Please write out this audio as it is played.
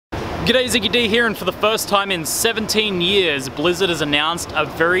G'day, ZiggyD here, and for the first time in 17 years, Blizzard has announced a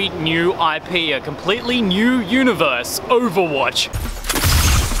very new IP, a completely new universe, Overwatch.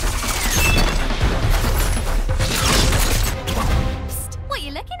 Psst, what are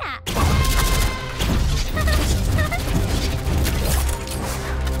you looking at?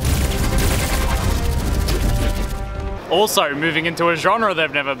 Also, moving into a genre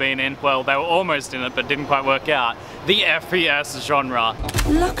they've never been in, well, they were almost in it, but didn't quite work out, the FPS genre.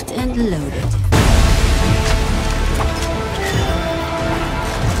 Locked and loaded.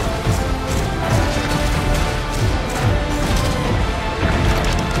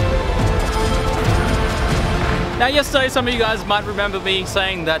 Now yesterday some of you guys might remember me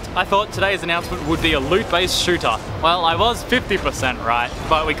saying that I thought today's announcement would be a loot-based shooter. Well, I was 50% right,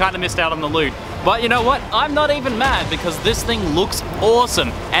 but we kind of missed out on the loot. But you know what? I'm not even mad because this thing looks awesome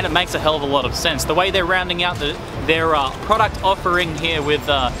and it makes a hell of a lot of sense. The way they're rounding out their product offering here with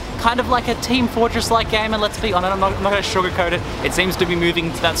kind of like a Team Fortress-like game, and let's be honest, I'm not going to sugarcoat it. It seems to be moving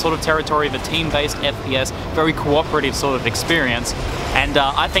into that sort of territory of a team-based FPS, very cooperative sort of experience. And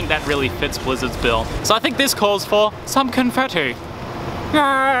I think that really fits Blizzard's bill. So I think this calls for some confetti.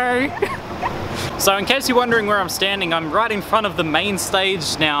 Yay! So in case you're wondering where I'm standing, I'm right in front of the main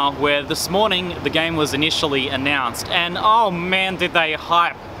stage now, where this morning the game was initially announced. And oh man, did they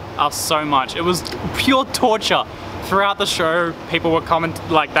hype us so much. It was pure torture. Throughout the show, people were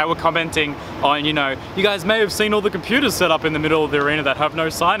commenting on, you know, you guys may have seen all the computers set up in the middle of the arena that have no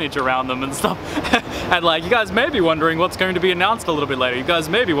signage around them and stuff. And like, you guys may be wondering what's going to be announced a little bit later. You guys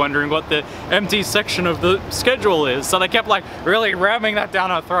may be wondering what the empty section of the schedule is. So they kept like really ramming that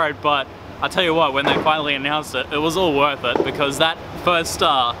down our throat, but I tell you what, when they finally announced it, it was all worth it, because that first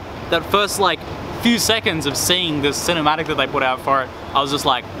like few seconds of seeing this cinematic that they put out for it, I was just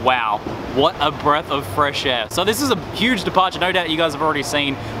like, wow, what a breath of fresh air. So this is a huge departure. No doubt you guys have already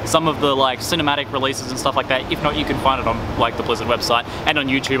seen some of the like cinematic releases and stuff like that. If not, you can find it on like the Blizzard website and on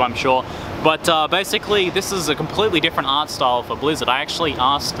YouTube, I'm sure. But basically, this is a completely different art style for Blizzard. I actually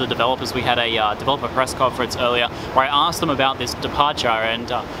asked the developers, we had a developer press conference earlier, where I asked them about this departure,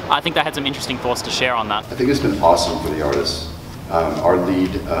 and I think they had some interesting thoughts to share on that. I think it's been awesome for the artists. Our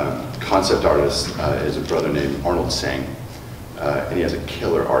lead concept artist is a brother named Arnold Sang, and he has a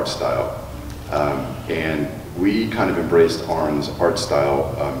killer art style. And we kind of embraced Arn's art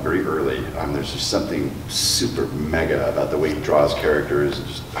style very early. There's just something super mega about the way he draws characters,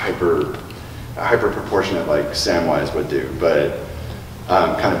 just hyper proportionate like Samwise would do, but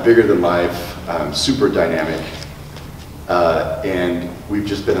kind of bigger than life, super dynamic. And we've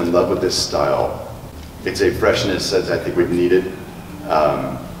just been in love with this style. It's a freshness that I think we've needed,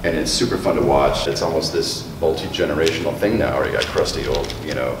 and it's super fun to watch. It's almost this multi-generational thing now, where you got crusty old,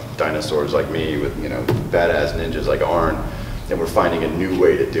 you know, dinosaurs like me with, you know, badass ninjas like Arn, and we're finding a new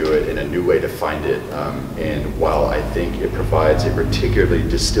way to do it and a new way to find it. And while I think it provides a particularly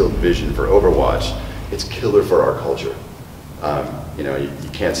distilled vision for Overwatch, it's killer for our culture. You know, you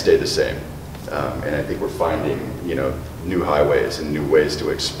can't stay the same. And I think we're finding, you know, new highways and new ways to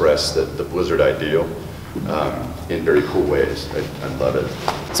express the Blizzard ideal in very cool ways. I love it.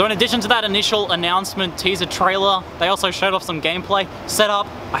 So in addition to that initial announcement teaser trailer, they also showed off some gameplay, set up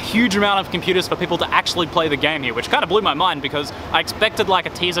a huge amount of computers for people to actually play the game here, which kind of blew my mind because I expected like a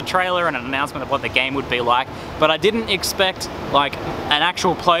teaser trailer and an announcement of what the game would be like, but I didn't expect like an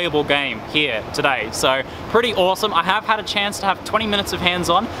actual playable game here today. So pretty awesome. I have had a chance to have 20 minutes of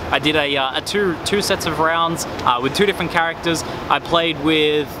hands-on. I did a two sets of rounds with two different characters. I played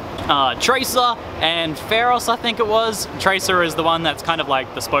with Tracer and Pharos, I think it was. Tracer is the one that's kind of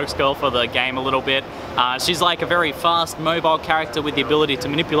like the spokesgirl for the game a little bit. She's like a very fast, mobile character with the ability to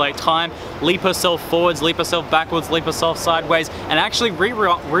manipulate time, leap herself forwards, leap herself backwards, leap herself sideways, and actually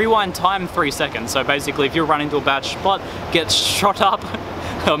rewind time 3 seconds. So basically, if you run into a bad spot, get shot up,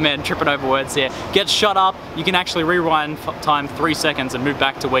 oh man, tripping over words here, get shot up, you can actually rewind time 3 seconds and move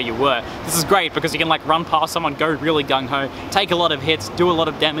back to where you were. This is great because you can like run past someone, go really gung-ho, take a lot of hits, do a lot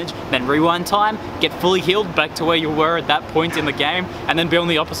of damage, then rewind time, get fully healed back to where you were at that point in the game, and then be on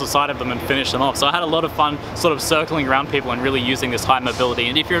the opposite side of them and finish them off. So I had a lot of fun sort of circling around people and really using this high mobility.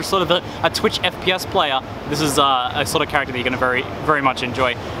 And if you're sort of a Twitch FPS player, this is a sort of character that you're going to very much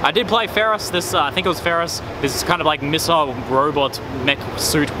enjoy. I did play Pharos, I think it was Pharos, this kind of like missile robot mech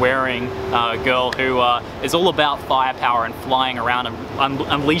suit wearing girl who is all about firepower and flying around and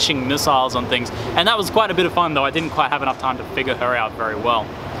unleashing missiles on things. And that was quite a bit of fun, though I didn't quite have enough time to figure her out very well.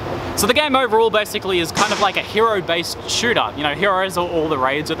 So the game overall basically is kind of like a hero-based shooter. You know, heroes are all the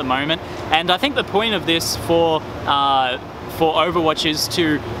rage at the moment, and I think the point of this for for Overwatch is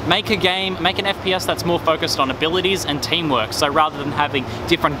to make an FPS that's more focused on abilities and teamwork. So rather than having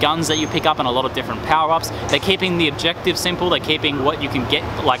different guns that you pick up and a lot of different power-ups, they're keeping the objective simple, they're keeping what you can get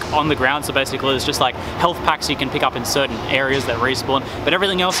like on the ground. So basically it's just like health packs you can pick up in certain areas that respawn, but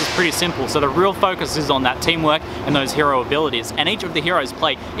everything else is pretty simple. So the real focus is on that teamwork and those hero abilities. And each of the heroes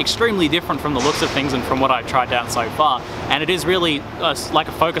play extremely different from the looks of things and from what I've tried out so far. And it is really like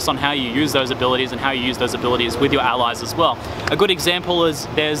a focus on how you use those abilities and how you use those abilities with your allies as well. A good example is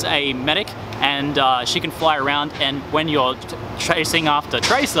there's a medic and she can fly around, and when you're chasing after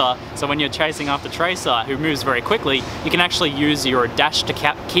Tracer, who moves very quickly, you can actually use your dash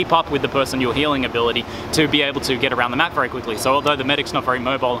to keep up with the person you're healing ability to be able to get around the map very quickly. So although the medic's not very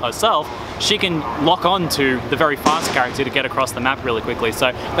mobile herself, she can lock on to the very fast character to get across the map really quickly.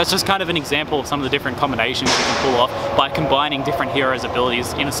 So that's just kind of an example of some of the different combinations you can pull off by combining different heroes'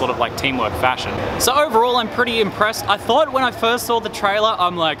 abilities in a sort of like teamwork fashion. So overall, I'm pretty impressed. I thought when I first saw the trailer,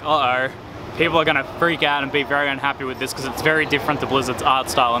 I'm like, uh-oh, people are going to freak out and be very unhappy with this because it's very different to Blizzard's art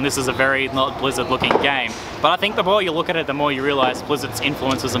style, and this is a very not Blizzard looking game. But I think the more you look at it, the more you realize Blizzard's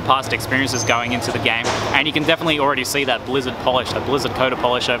influences and past experiences going into the game, and you can definitely already see that Blizzard polish, that Blizzard coda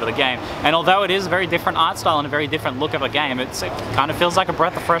polish over the game. And although it is a very different art style and a very different look of a game, it kind of feels like a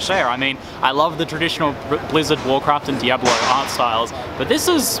breath of fresh air. I mean, I love the traditional Blizzard, Warcraft and Diablo art styles, but this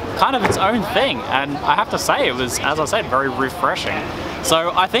is kind of its own thing, and I have to say it was, as I said, very refreshing.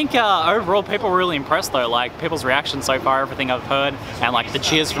 So I think overall people were really impressed though, like people's reactions so far, everything I've heard, and like the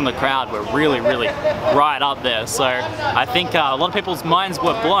cheers from the crowd were really, really right up there. So I think a lot of people's minds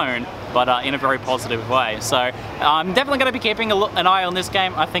were blown, but in a very positive way. So I'm definitely going to be keeping an eye on this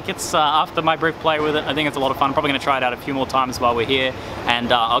game. I think it's, after my brief play with it, I think it's a lot of fun. I'm probably going to try it out a few more times while we're here,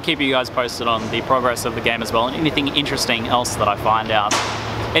 and I'll keep you guys posted on the progress of the game as well, and anything interesting else that I find out.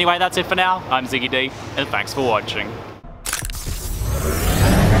 Anyway, that's it for now. I'm ZiggyD, and thanks for watching.